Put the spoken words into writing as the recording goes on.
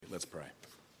Let's pray.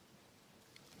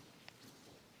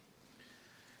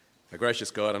 Our gracious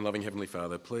God and loving Heavenly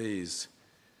Father, please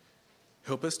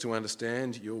help us to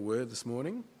understand your word this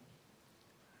morning.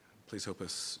 Please help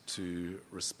us to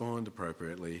respond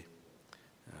appropriately,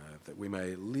 that we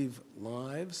may live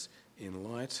lives in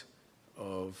light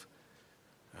of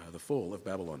the fall of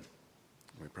Babylon.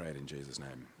 We pray it in Jesus'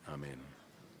 name. Amen.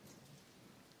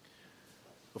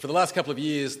 Well, for the last couple of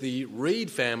years, the Reed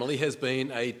family has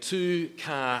been a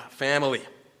two-car family.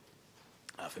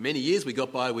 For many years, we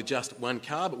got by with just one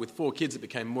car, but with 4 kids, it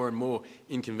became more and more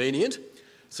inconvenient.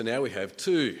 So now we have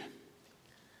 2.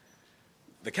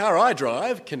 The car I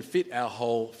drive can fit our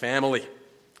whole family.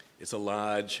 It's a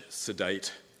large,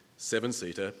 sedate,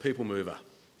 7-seater people mover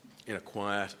in a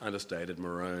quiet, understated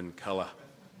maroon colour.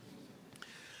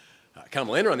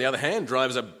 Carmelina, on the other hand,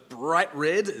 drives a bright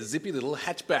red, zippy little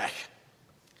hatchback.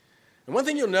 And one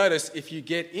thing you'll notice if you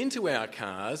get into our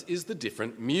cars is the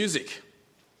different music.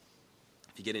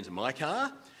 If you get into my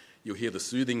car, you'll hear the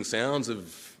soothing sounds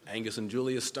of Angus and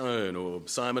Julia Stone or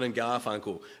Simon and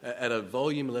Garfunkel at a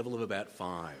volume level of about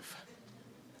 5.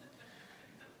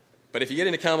 But if you get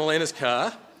into Carmelina's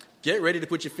car, get ready to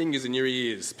put your fingers in your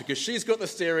ears because she's got the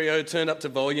stereo turned up to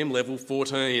volume level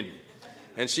 14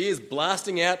 and she is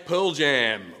blasting out Pearl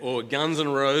Jam or Guns N'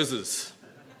 Roses.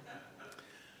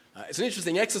 It's an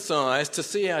interesting exercise to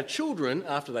see our children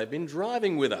after they've been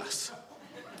driving with us.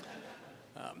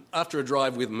 After a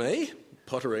drive with me,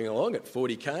 pottering along at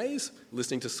 40 k's,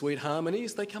 listening to sweet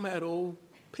harmonies, they come out all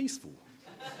peaceful.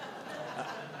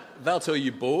 They'll tell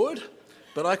you bored,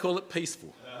 but I call it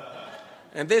peaceful.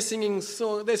 And they're singing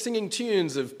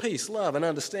tunes of peace, love and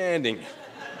understanding.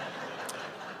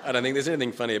 I don't think there's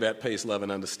anything funny about peace, love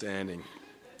and understanding.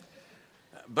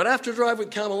 But after a drive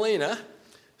with Carmelina,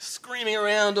 screaming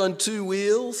around on 2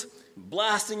 wheels,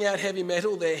 blasting out heavy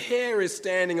metal, their hair is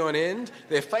standing on end,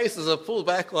 their faces are pulled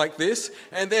back like this,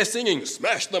 and they're singing,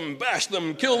 smash them, bash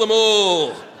them, kill them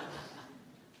all.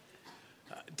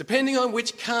 Depending on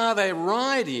which car they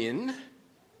ride in,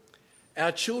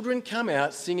 our children come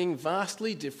out singing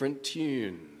vastly different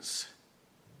tunes.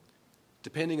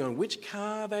 Depending on which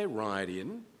car they ride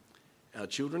in, our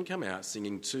children come out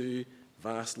singing 2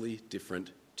 vastly different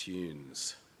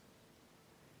tunes.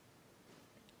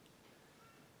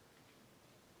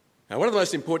 Now, one of the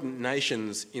most important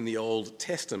nations in the Old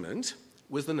Testament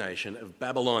was the nation of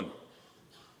Babylon.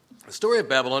 The story of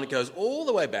Babylon, it goes all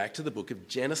the way back to the book of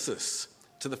Genesis,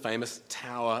 to the famous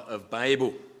Tower of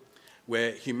Babel,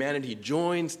 where humanity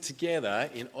joined together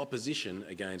in opposition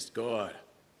against God.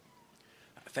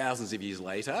 Thousands of years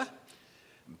later,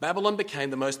 Babylon became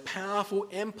the most powerful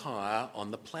empire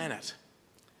on the planet.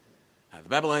 The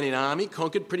Babylonian army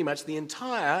conquered pretty much the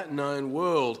entire known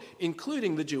world,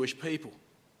 including the Jewish people.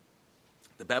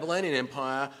 The Babylonian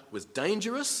Empire was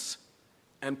dangerous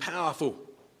and powerful,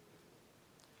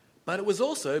 but it was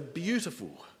also beautiful,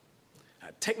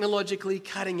 technologically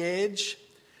cutting edge.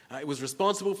 It was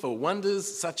responsible for wonders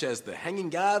such as the Hanging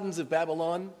Gardens of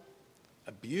Babylon,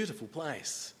 a beautiful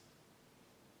place.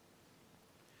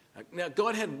 Now,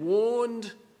 God had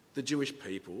warned the Jewish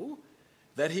people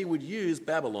that he would use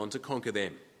Babylon to conquer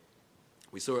them.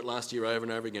 We saw it last year over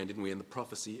and over again, didn't we, in the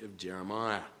prophecy of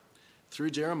Jeremiah.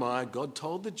 Through Jeremiah, God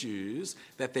told the Jews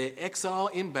that their exile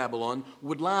in Babylon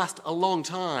would last a long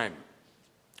time,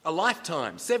 a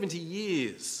lifetime, 70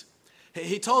 years.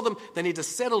 He told them they need to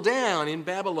settle down in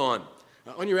Babylon.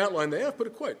 On your outline there, I've put a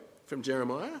quote from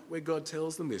Jeremiah where God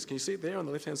tells them this. Can you see it there on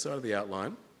the left-hand side of the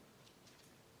outline?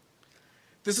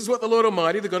 This is what the Lord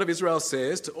Almighty, the God of Israel,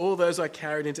 says to all those I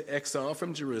carried into exile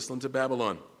from Jerusalem to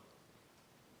Babylon.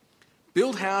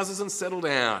 Build houses and settle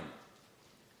down.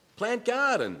 Plant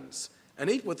gardens and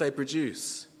eat what they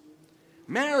produce.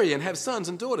 Marry and have sons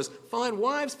and daughters. Find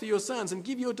wives for your sons and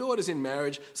give your daughters in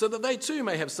marriage so that they too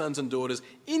may have sons and daughters.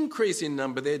 Increase in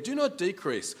number there, do not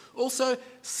decrease. Also,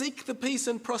 seek the peace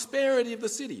and prosperity of the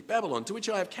city, Babylon, to which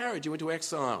I have carried you into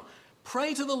exile.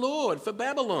 Pray to the Lord for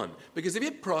Babylon, because if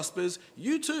it prospers,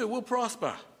 you too will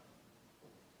prosper.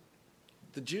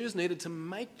 The Jews needed to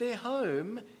make their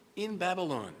home in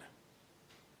Babylon.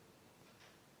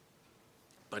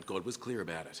 But God was clear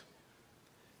about it.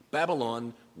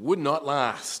 Babylon would not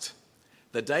last.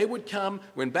 The day would come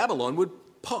when Babylon would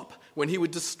pop, when he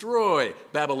would destroy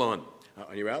Babylon.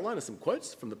 On your outline are some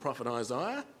quotes from the prophet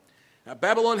Isaiah.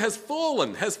 Babylon has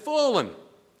fallen, has fallen.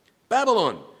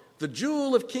 Babylon, the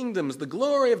jewel of kingdoms, the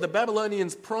glory of the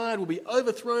Babylonians' pride will be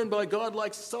overthrown by God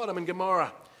like Sodom and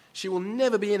Gomorrah. She will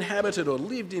never be inhabited or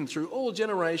lived in through all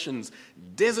generations.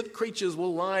 Desert creatures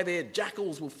will lie there,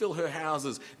 jackals will fill her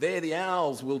houses, there the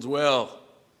owls will dwell.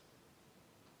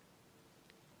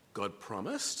 God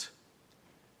promised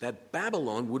that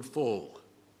Babylon would fall.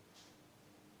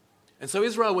 And so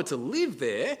Israel were to live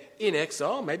there in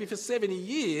exile, maybe for 70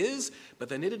 years, but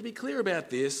they needed to be clear about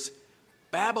this.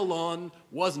 Babylon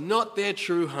was not their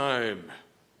true home.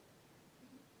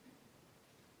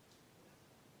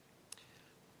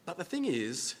 But the thing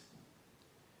is,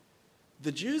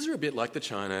 the Jews are a bit like the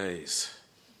Chinese.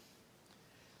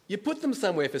 You put them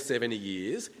somewhere for 70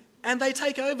 years and they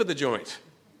take over the joint.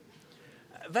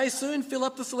 They soon fill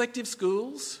up the selective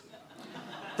schools.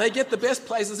 They get the best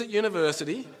places at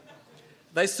university.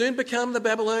 They soon become the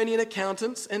Babylonian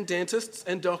accountants and dentists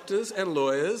and doctors and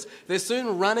lawyers. They're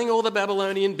soon running all the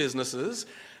Babylonian businesses.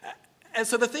 And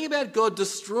so the thing about God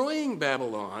destroying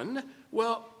Babylon,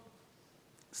 well,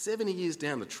 70 years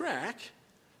down the track,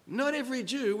 not every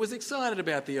Jew was excited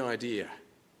about the idea.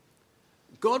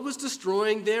 God was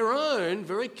destroying their own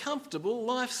very comfortable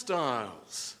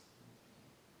lifestyles.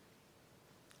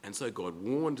 And so God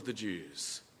warned the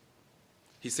Jews.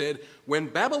 He said, when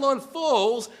Babylon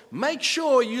falls, make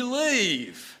sure you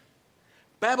leave.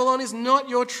 Babylon is not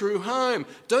your true home.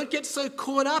 Don't get so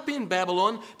caught up in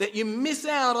Babylon that you miss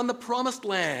out on the promised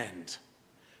land.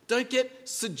 Don't get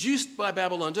seduced by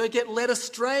Babylon. Don't get led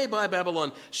astray by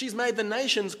Babylon. She's made the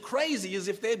nations crazy as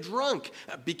if they're drunk.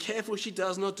 Be careful she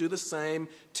does not do the same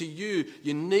to you.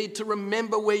 You need to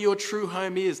remember where your true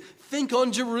home is. Think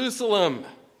on Jerusalem.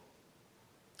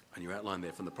 And you outline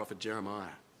there from the prophet Jeremiah.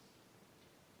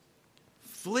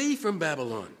 Flee from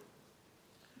Babylon.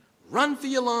 Run for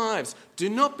your lives. Do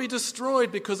not be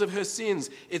destroyed because of her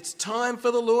sins. It's time for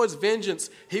the Lord's vengeance.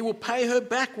 He will pay her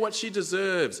back what she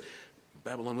deserves.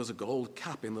 Babylon was a gold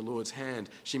cup in the Lord's hand.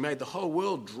 She made the whole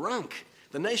world drunk.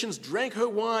 The nations drank her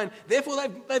wine. Therefore,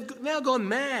 they've now gone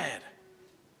mad.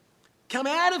 Come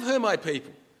out of her, my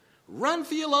people. Run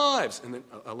for your lives. And then,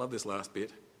 I love this last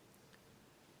bit.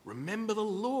 Remember the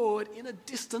Lord in a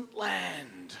distant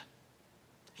land.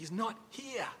 He's not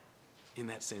here in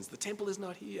that sense. The temple is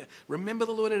not here. Remember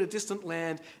the Lord in a distant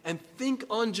land and think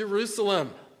on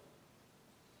Jerusalem.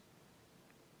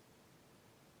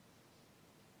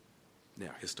 Now,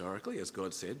 historically, as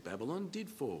God said, Babylon did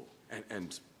fall.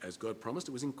 And as God promised,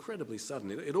 it was incredibly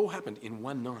sudden. It all happened in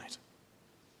one night.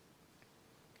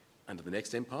 Under the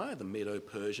next empire, the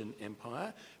Medo-Persian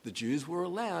Empire, the Jews were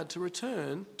allowed to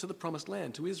return to the promised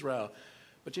land, to Israel.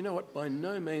 But you know what? By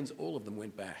no means all of them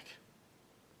went back.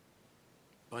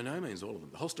 By no means all of them.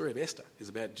 The whole story of Esther is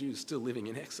about Jews still living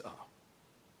in exile.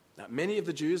 Now, many of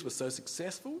the Jews were so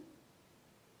successful,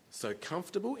 so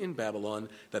comfortable in Babylon,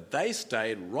 that they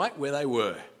stayed right where they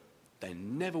were. They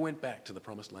never went back to the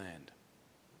promised land.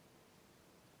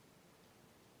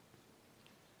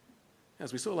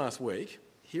 As we saw last week,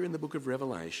 here in the book of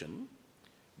Revelation,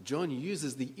 John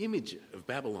uses the image of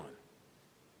Babylon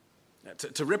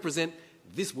to represent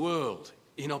this world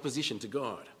in opposition to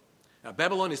God.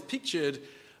 Babylon is pictured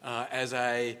as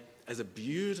a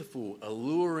beautiful,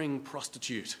 alluring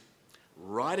prostitute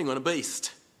riding on a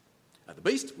beast. The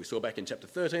beast, we saw back in chapter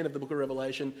 13 of the book of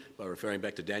Revelation, by referring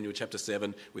back to Daniel chapter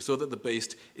 7, we saw that the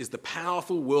beast is the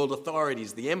powerful world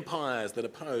authorities, the empires that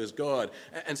oppose God.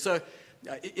 And so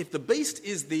if the beast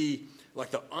is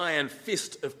like the iron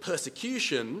fist of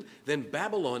persecution, then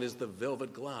Babylon is the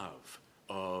velvet glove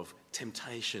of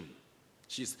temptation.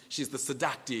 She's the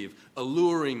seductive,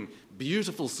 alluring,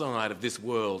 beautiful side of this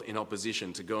world in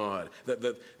opposition to God.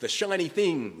 The shiny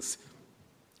things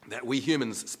that we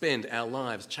humans spend our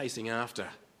lives chasing after.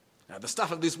 The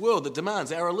stuff of this world that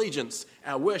demands our allegiance,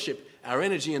 our worship, our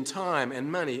energy and time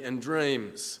and money and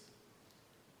dreams.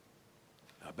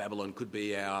 Babylon could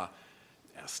be our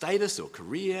status or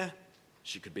career.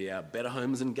 She could be our better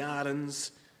homes and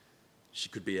gardens. She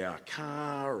could be our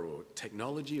car or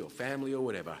technology or family or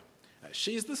whatever.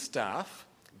 She's the stuff,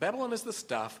 Babylon is the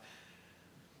stuff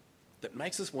that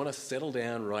makes us want to settle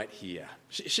down right here.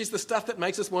 She's the stuff that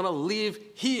makes us want to live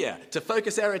here, to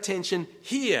focus our attention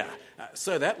here,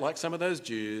 so that, like some of those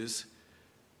Jews,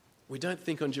 we don't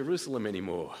think on Jerusalem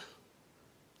anymore.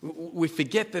 We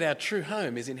forget that our true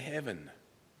home is in heaven.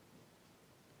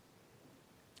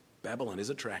 Babylon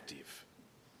is attractive,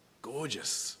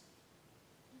 gorgeous.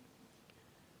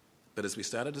 But as we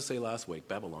started to see last week,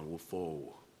 Babylon will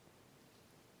fall.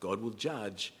 God will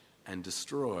judge and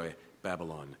destroy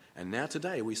Babylon. And now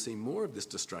today we see more of this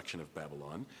destruction of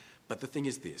Babylon. But the thing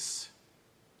is this,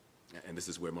 and this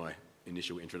is where my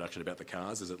initial introduction about the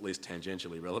cars is at least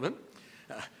tangentially relevant.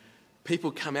 People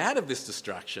come out of this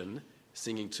destruction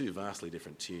singing two vastly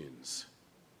different tunes.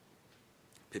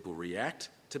 People react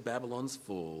to Babylon's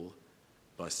fall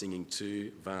by singing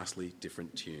two vastly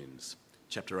different tunes.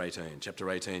 Chapter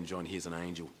 18, John hears an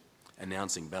angel.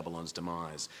 announcing Babylon's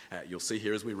demise. You'll see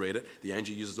here as we read it, the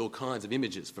angel uses all kinds of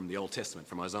images from the Old Testament,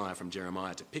 from Isaiah, from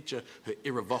Jeremiah, to picture her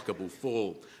irrevocable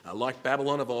fall. Like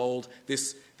Babylon of old,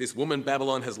 this woman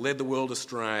Babylon has led the world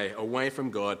astray, away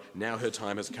from God. Now her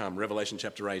time has come. Revelation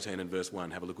chapter 18 and verse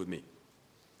 1. Have a look with me.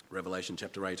 Revelation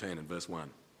chapter 18 and verse 1.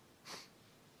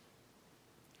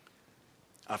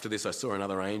 After this I saw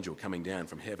another angel coming down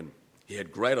from heaven. He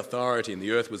had great authority, and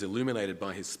the earth was illuminated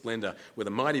by his splendour. With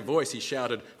a mighty voice he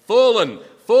shouted, "Fallen,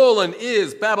 fallen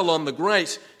is Babylon the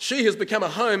Great. She has become a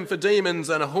home for demons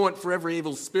and a haunt for every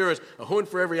evil spirit, a haunt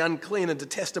for every unclean and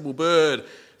detestable bird.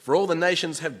 For all the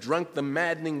nations have drunk the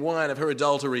maddening wine of her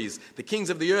adulteries. The kings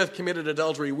of the earth committed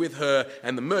adultery with her,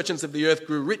 and the merchants of the earth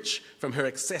grew rich from her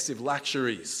excessive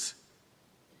luxuries."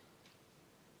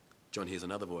 John hears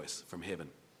another voice from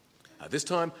heaven. This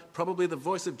time, probably the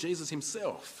voice of Jesus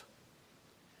himself.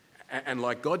 And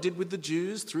like God did with the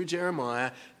Jews through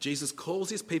Jeremiah, Jesus calls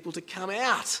his people to come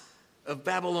out of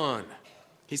Babylon.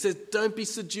 He says, don't be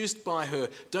seduced by her.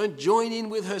 Don't join in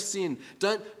with her sin.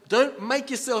 Don't make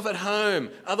yourself at home.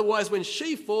 Otherwise, when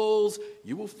she falls,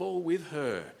 you will fall with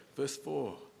her. Verse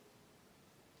 4.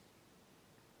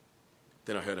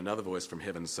 Then I heard another voice from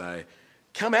heaven say,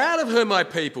 "Come out of her, my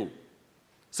people,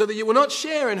 so that you will not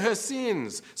share in her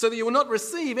sins, so that you will not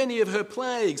receive any of her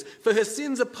plagues, for her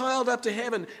sins are piled up to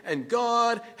heaven, and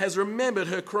God has remembered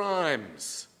her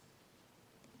crimes."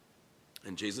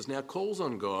 And Jesus now calls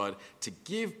on God to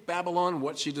give Babylon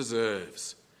what she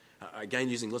deserves. Again,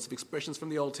 using lots of expressions from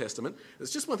the Old Testament.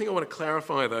 There's just one thing I want to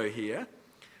clarify, though, here.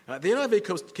 The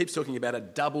NIV keeps talking about a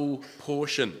double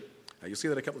portion. You'll see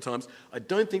that a couple of times. I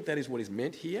don't think that is what is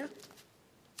meant here.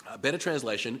 A better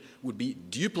translation would be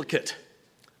duplicate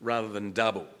rather than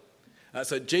double.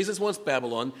 So Jesus wants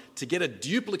Babylon to get a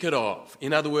duplicate of,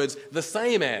 in other words, the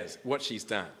same as what she's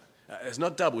done. It's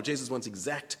not double. Jesus wants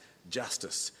exact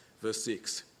justice. Verse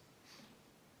 6.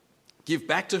 Give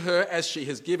back to her as she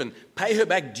has given. Pay her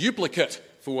back duplicate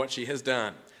for what she has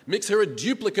done. Mix her a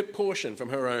duplicate portion from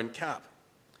her own cup.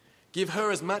 Give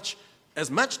her as much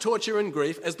torture and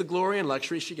grief as the glory and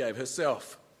luxury she gave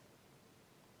herself.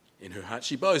 In her heart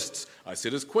she boasts, "I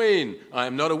sit as queen, I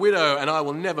am not a widow, and I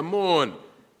will never mourn."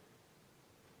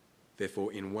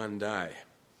 Therefore, in one day,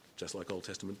 just like Old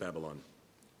Testament Babylon,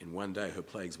 in one day her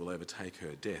plagues will overtake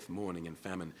her, death, mourning, and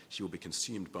famine. She will be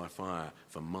consumed by fire,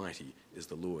 for mighty is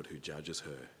the Lord who judges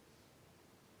her.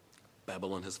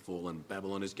 Babylon has fallen,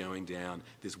 Babylon is going down.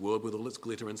 This world with all its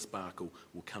glitter and sparkle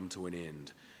will come to an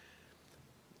end.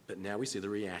 But now we see the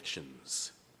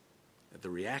reactions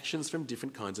from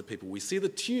different kinds of people. We see the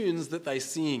tunes that they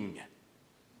sing.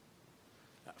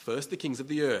 First, the kings of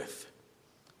the earth.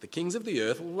 The kings of the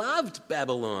earth loved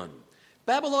Babylon.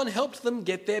 Babylon helped them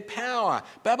get their power.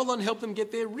 Babylon helped them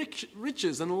get their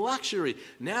riches and luxury.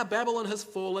 Now Babylon has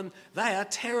fallen. They are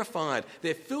terrified.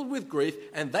 They're filled with grief,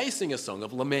 and they sing a song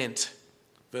of lament.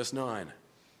 Verse 9.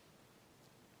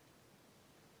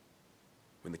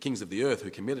 When the kings of the earth who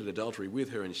committed adultery with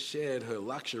her and shared her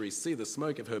luxuries see the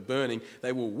smoke of her burning,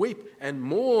 they will weep and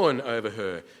mourn over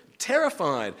her.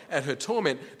 Terrified at her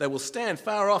torment, they will stand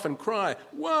far off and cry,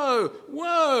 "Woe,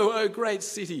 woe, O great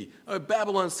city, O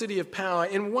Babylon, city of power!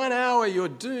 In 1 hour your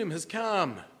doom has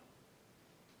come."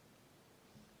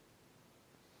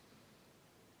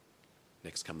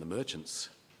 Next come the merchants.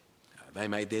 They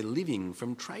made their living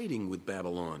from trading with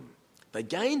Babylon. They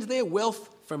gained their wealth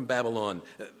from Babylon.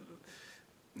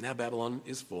 Now Babylon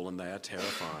is fallen, they are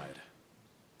terrified.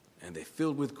 And they're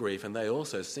filled with grief, and they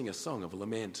also sing a song of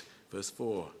lament. Verse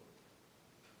 4.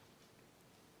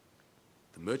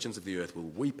 The merchants of the earth will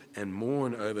weep and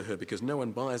mourn over her because no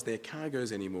one buys their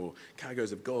cargoes anymore.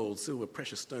 Cargoes of gold, silver,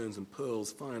 precious stones and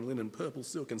pearls, fine linen, purple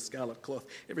silk and scarlet cloth,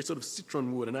 every sort of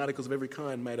citron wood and articles of every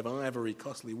kind made of ivory,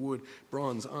 costly wood,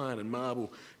 bronze, iron and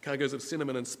marble. Cargoes of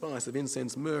cinnamon and spice, of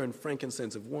incense, myrrh and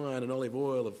frankincense, of wine and olive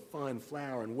oil, of fine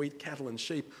flour and wheat, cattle and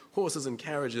sheep, horses and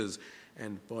carriages,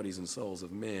 and bodies and souls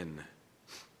of men.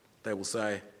 They will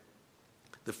say,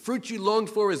 "The fruit you longed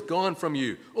for is gone from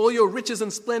you. All your riches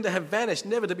and splendour have vanished,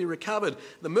 never to be recovered.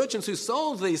 The merchants who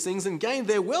sold these things and gained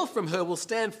their wealth from her will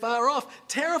stand far off,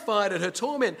 terrified at her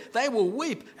torment. They will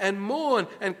weep and mourn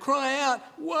and cry out,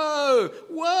 'Woe,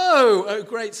 woe, O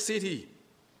great city!'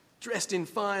 Dressed in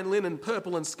fine linen,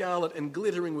 purple and scarlet, and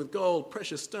glittering with gold,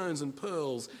 precious stones and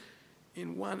pearls.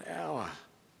 In 1 hour,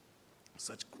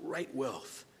 such great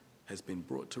wealth has been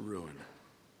brought to ruin."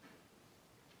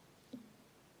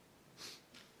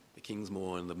 The kings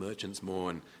mourn, the merchants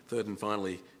mourn. Third and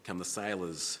finally come the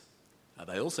sailors.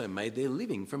 They also made their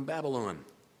living from Babylon.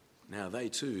 Now they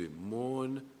too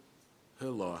mourn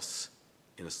her loss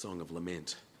in a song of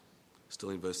lament. Still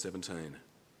in verse 17.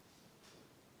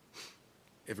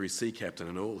 Every sea captain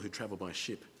and all who travel by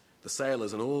ship, the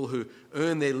sailors and all who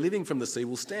earn their living from the sea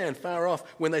will stand far off.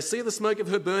 When they see the smoke of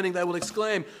her burning, they will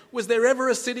exclaim, was there ever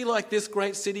a city like this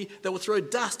great city? They will throw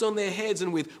dust on their heads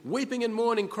and with weeping and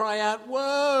mourning cry out,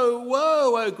 woe,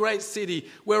 woe, O great city,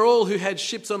 where all who had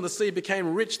ships on the sea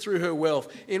became rich through her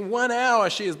wealth. In 1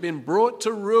 hour she has been brought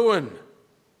to ruin.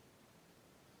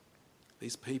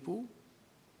 These people,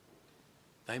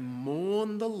 they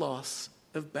mourn the loss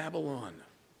of Babylon.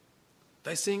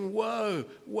 They sing, woe,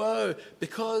 woe,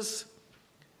 because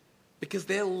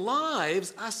their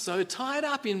lives are so tied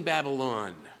up in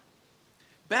Babylon.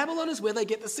 Babylon is where they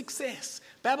get the success.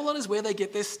 Babylon is where they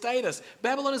get their status.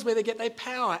 Babylon is where they get their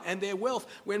power and their wealth.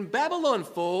 When Babylon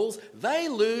falls, they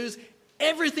lose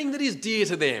everything that is dear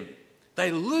to them.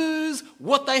 They lose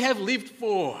what they have lived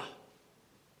for.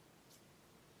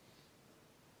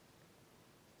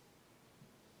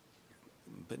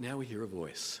 But now we hear a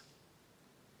voice.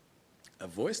 A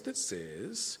voice that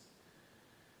says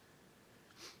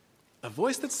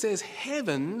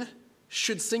heaven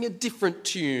should sing a different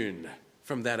tune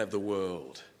from that of the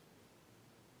world.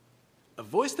 A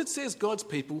voice that says God's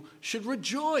people should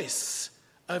rejoice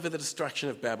over the destruction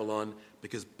of Babylon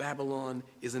because Babylon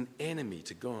is an enemy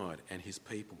to God and his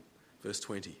people. Verse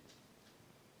 20.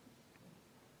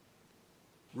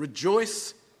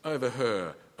 Rejoice over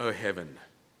her, O heaven.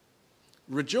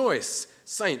 Rejoice,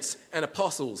 saints and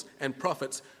apostles and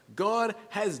prophets. God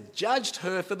has judged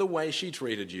her for the way she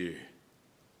treated you.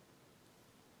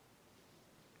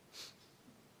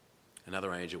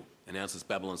 Another angel announces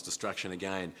Babylon's destruction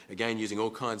again using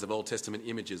all kinds of Old Testament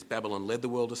images. Babylon led the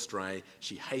world astray.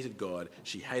 She hated God.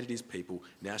 She hated his people.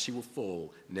 Now she will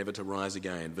fall, never to rise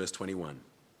again. Verse 21.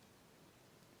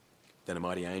 Then a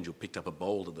mighty angel picked up a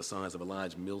boulder the size of a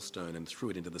large millstone and threw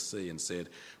it into the sea and said,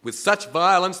 with such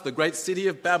violence the great city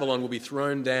of Babylon will be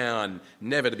thrown down,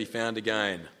 never to be found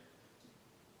again.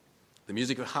 The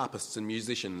music of harpists and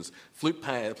musicians, flute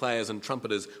players and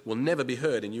trumpeters will never be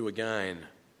heard in you again.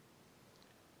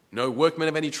 No workman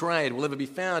of any trade will ever be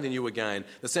found in you again.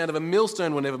 The sound of a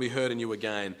millstone will never be heard in you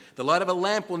again. The light of a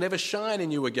lamp will never shine in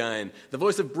you again. The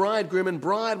voice of bridegroom and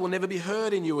bride will never be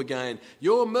heard in you again.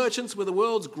 Your merchants were the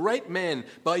world's great men.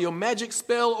 By your magic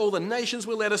spell all the nations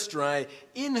were led astray.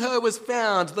 In her was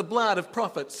found the blood of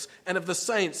prophets and of the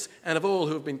saints and of all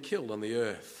who have been killed on the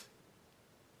earth.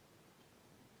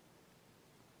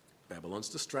 Babylon's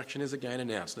destruction is again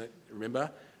announced. Now, remember,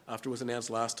 after it was announced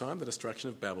last time, the destruction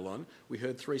of Babylon, we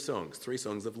heard three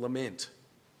songs of lament.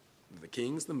 The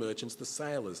kings, the merchants, the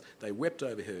sailors, they wept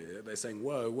over her. They sang,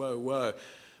 woe, woe, woe.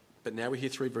 But now we hear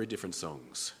three very different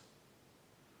songs.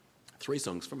 Three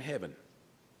songs from heaven.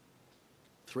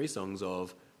 Three songs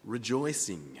of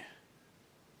rejoicing.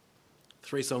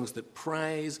 Three songs that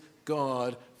praise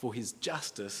God for his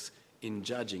justice in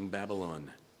judging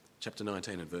Babylon. Chapter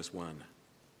 19 and verse 1.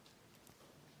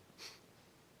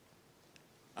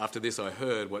 After this I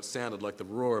heard what sounded like the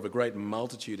roar of a great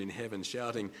multitude in heaven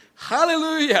shouting,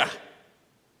 Hallelujah!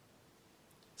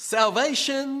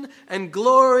 Salvation and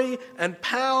glory and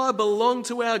power belong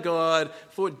to our God,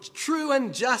 for true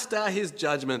and just are his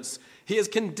judgments. He has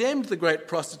condemned the great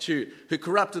prostitute who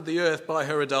corrupted the earth by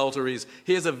her adulteries.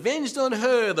 He has avenged on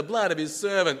her the blood of his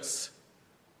servants.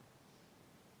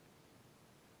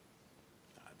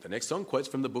 The next song quotes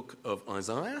from the book of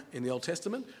Isaiah in the Old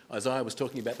Testament. Isaiah was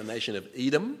talking about the nation of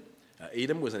Edom.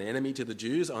 Edom was an enemy to the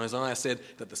Jews. Isaiah said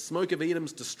that the smoke of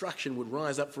Edom's destruction would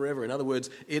rise up forever. In other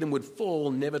words, Edom would fall,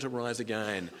 never to rise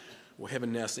again. Well,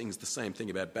 heaven now sings the same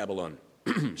thing about Babylon.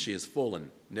 She has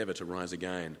fallen, never to rise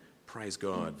again. Praise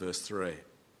God. Verse 3.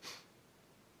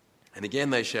 And again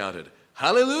they shouted,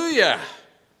 Hallelujah!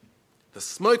 The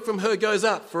smoke from her goes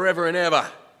up forever and ever.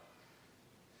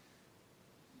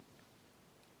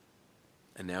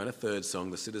 And now in a third song,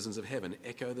 the citizens of heaven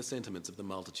echo the sentiments of the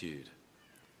multitude.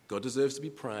 God deserves to be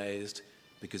praised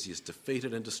because he has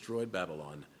defeated and destroyed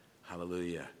Babylon.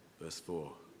 Hallelujah. Verse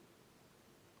 4.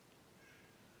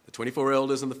 The 24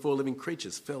 elders and the 4 living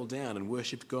creatures fell down and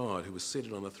worshipped God who was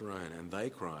seated on the throne, and they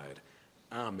cried,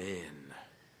 Amen.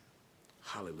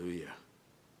 Hallelujah.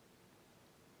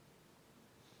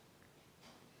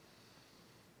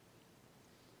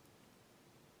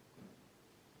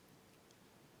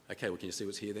 Okay, well, can you see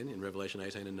what's here then in Revelation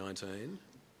 18 and 19?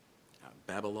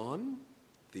 Babylon,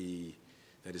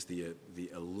 that is the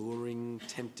alluring,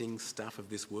 tempting stuff of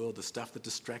this world, the stuff that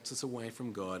distracts us away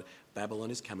from God.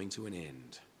 Babylon is coming to an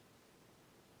end.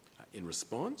 In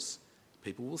response,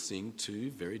 people will sing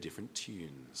two very different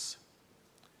tunes.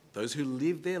 Those who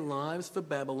live their lives for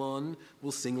Babylon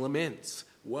will sing laments.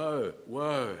 Woe,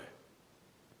 woe.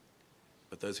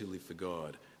 But those who live for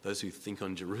God, Those who think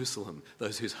on Jerusalem,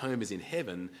 those whose home is in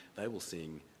heaven, they will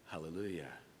sing hallelujah.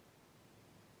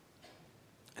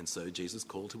 And so Jesus'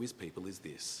 call to his people is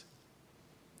this: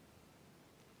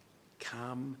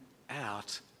 come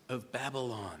out of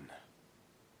Babylon.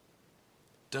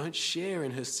 Don't share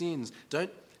in her sins.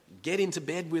 Don't get into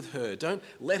bed with her. Don't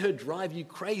let her drive you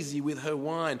crazy with her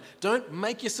wine. Don't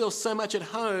make yourself so much at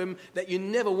home that you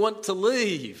never want to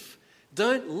leave.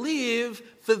 Don't live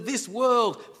for this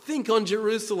world. Think on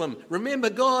Jerusalem. Remember,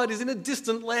 God is in a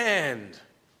distant land.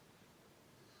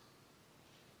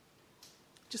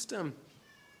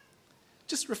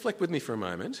 Just reflect with me for a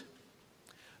moment.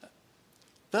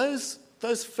 Those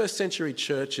first century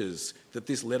churches that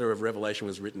this letter of Revelation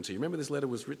was written to, you remember this letter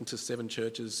was written to 7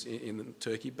 churches in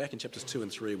Turkey? Back in chapters 2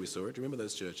 and 3 we saw it. Do you remember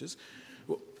those churches?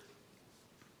 Well,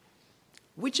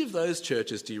 which of those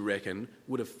churches do you reckon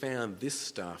would have found this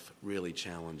stuff really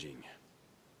challenging?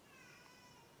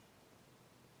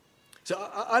 So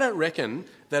I don't reckon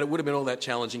that it would have been all that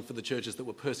challenging for the churches that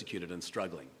were persecuted and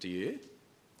struggling. Do you?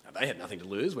 They had nothing to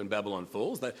lose when Babylon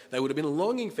falls. They would have been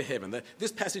longing for heaven.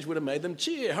 This passage would have made them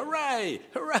cheer. Hooray!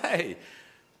 Hooray!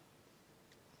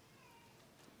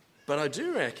 But I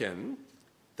do reckon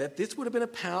that this would have been a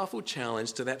powerful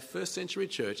challenge to that first century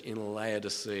church in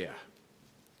Laodicea.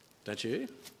 Don't you?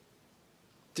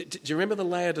 Do you remember the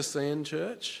Laodicean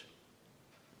church?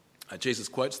 Jesus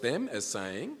quotes them as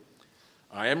saying,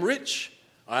 "I am rich,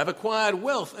 I have acquired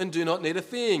wealth and do not need a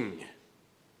thing."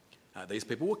 These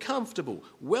people were comfortable,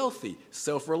 wealthy,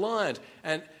 self-reliant,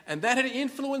 and that had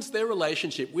influenced their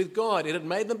relationship with God. It had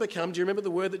made them become, do you remember the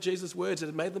word that Jesus uses?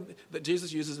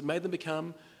 It made them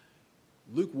become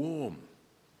lukewarm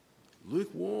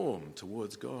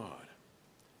towards God.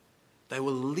 They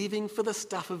were living for the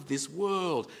stuff of this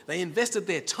world. They invested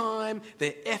their time,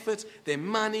 their effort, their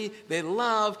money, their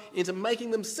love into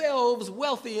making themselves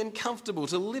wealthy and comfortable,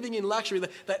 to living in luxury.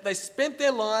 They spent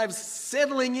their lives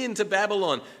settling into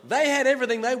Babylon. They had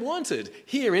everything they wanted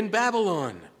here in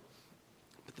Babylon.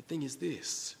 But the thing is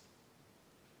this: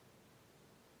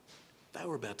 they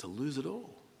were about to lose it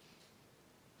all.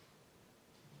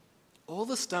 All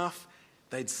the stuff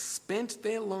they'd spent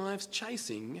their lives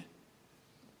chasing,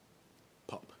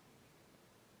 pop.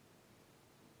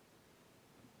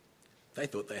 They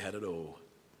thought they had it all,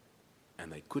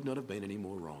 and they could not have been any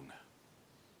more wrong.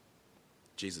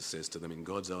 Jesus says to them, in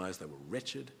God's eyes, they were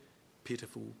wretched,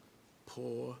 pitiful,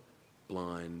 poor,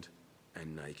 blind,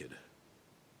 and naked.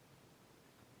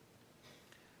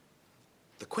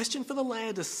 The question for the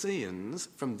Laodiceans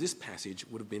from this passage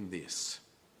would have been this: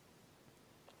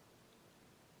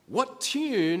 what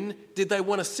tune did they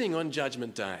want to sing on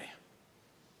Judgment Day?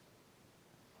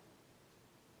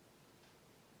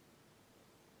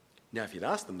 Now, if you'd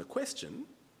asked them the question,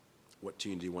 what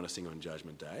tune do you want to sing on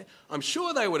Judgment Day? I'm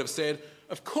sure they would have said,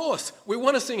 of course, we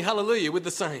want to sing Hallelujah with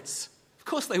the saints. Of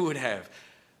course they would have.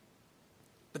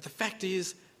 But the fact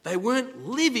is, they weren't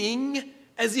living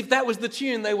as if that was the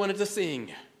tune they wanted to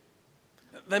sing.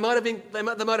 They might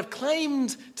have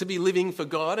claimed to be living for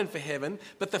God and for heaven,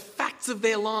 but the facts of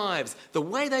their lives, the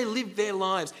way they lived their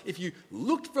lives, if you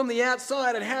looked from the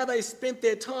outside at how they spent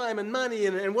their time and money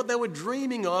and what they were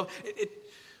dreaming of,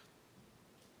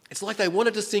 it's like they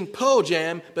wanted to sing Pearl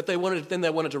Jam, but they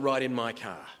wanted to ride in my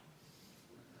car.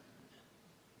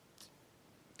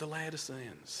 The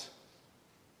Laodiceans.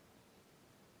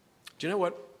 Do you know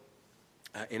what?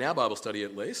 In our Bible study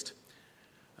at least,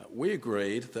 we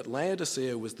agreed that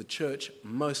Laodicea was the church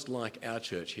most like our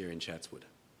church here in Chatswood.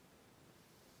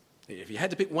 If you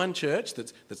had to pick one church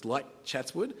that's like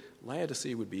Chatswood,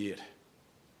 Laodicea would be it.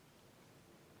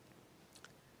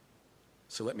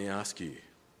 So let me ask you,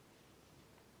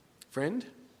 friend,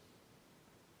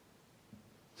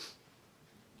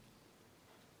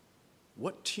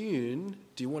 what tune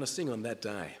do you want to sing on that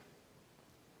day?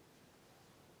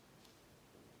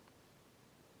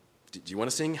 Do you want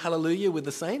to sing Hallelujah with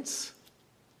the saints?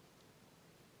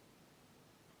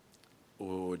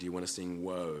 Or do you want to sing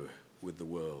Woe with the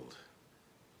world?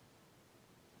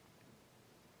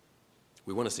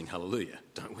 We want to sing Hallelujah,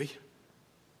 don't we?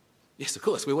 Yes, of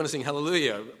course, we want to sing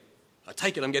Hallelujah. I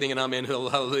take it I'm getting an amen,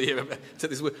 hallelujah to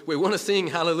this. We want to sing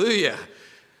Hallelujah.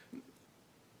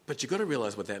 But you've got to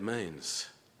realise what that means.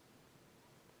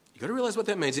 You've got to realise what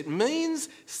that means. It means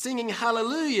singing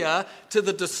hallelujah to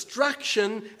the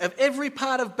destruction of every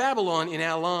part of Babylon in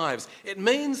our lives. It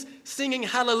means singing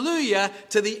hallelujah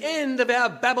to the end of our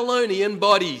Babylonian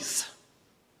bodies.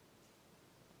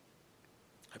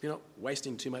 Hope you're not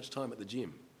wasting too much time at the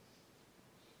gym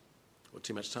or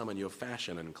too much time on your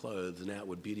fashion and clothes and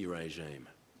outward beauty regime.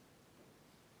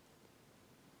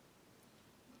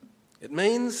 It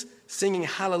means singing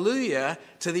hallelujah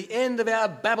to the end of our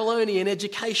Babylonian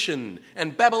education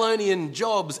and Babylonian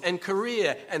jobs and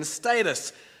career and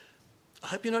status. I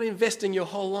hope you're not investing your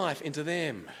whole life into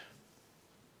them.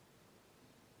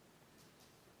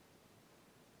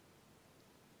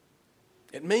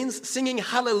 It means singing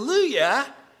hallelujah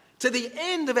to the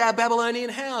end of our Babylonian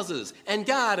houses and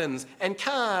gardens and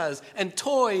cars and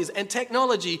toys and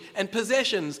technology and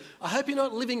possessions. I hope you're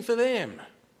not living for them.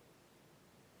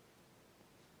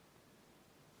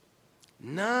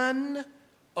 None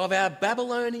of our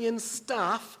Babylonian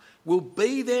stuff will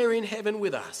be there in heaven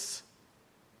with us.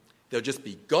 There'll just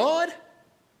be God,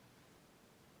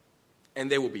 and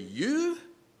there will be you,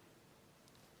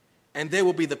 and there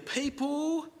will be the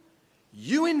people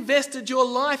you invested your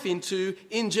life into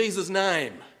in Jesus'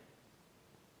 name.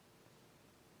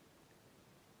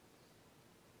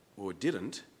 Or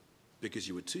didn't, because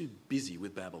you were too busy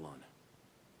with Babylon.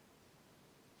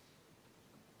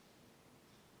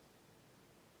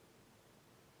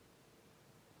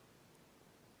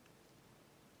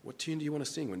 What tune do you want to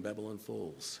sing when Babylon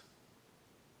falls?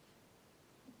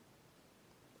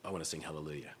 I want to sing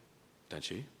Hallelujah, don't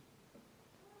you?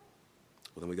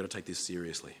 Well, then we've got to take this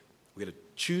seriously. We've got to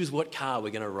choose what car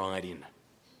we're going to ride in.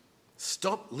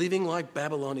 Stop living like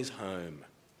Babylon is home.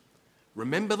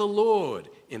 Remember the Lord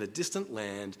in a distant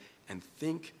land and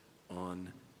think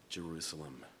on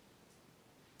Jerusalem.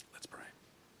 Let's pray.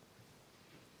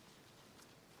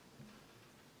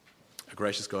 Our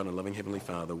gracious God and loving Heavenly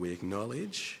Father, we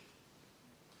acknowledge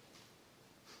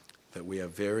that we are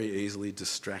very easily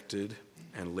distracted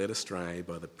and led astray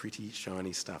by the pretty,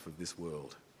 shiny stuff of this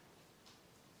world.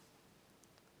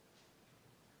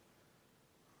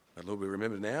 But Lord, we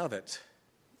remember now that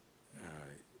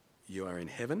you are in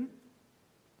heaven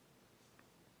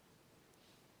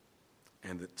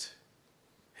and that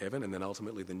heaven and then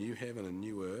ultimately the new heaven and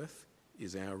new earth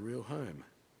is our real home.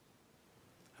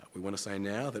 We want to say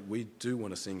now that we do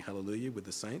want to sing hallelujah with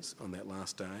the saints on that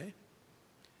last day.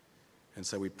 And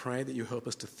so we pray that you help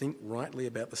us to think rightly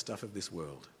about the stuff of this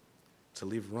world, to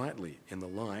live rightly in the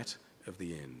light of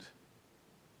the end.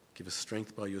 Give us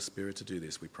strength by your Spirit to do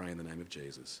this, we pray in the name of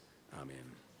Jesus. Amen.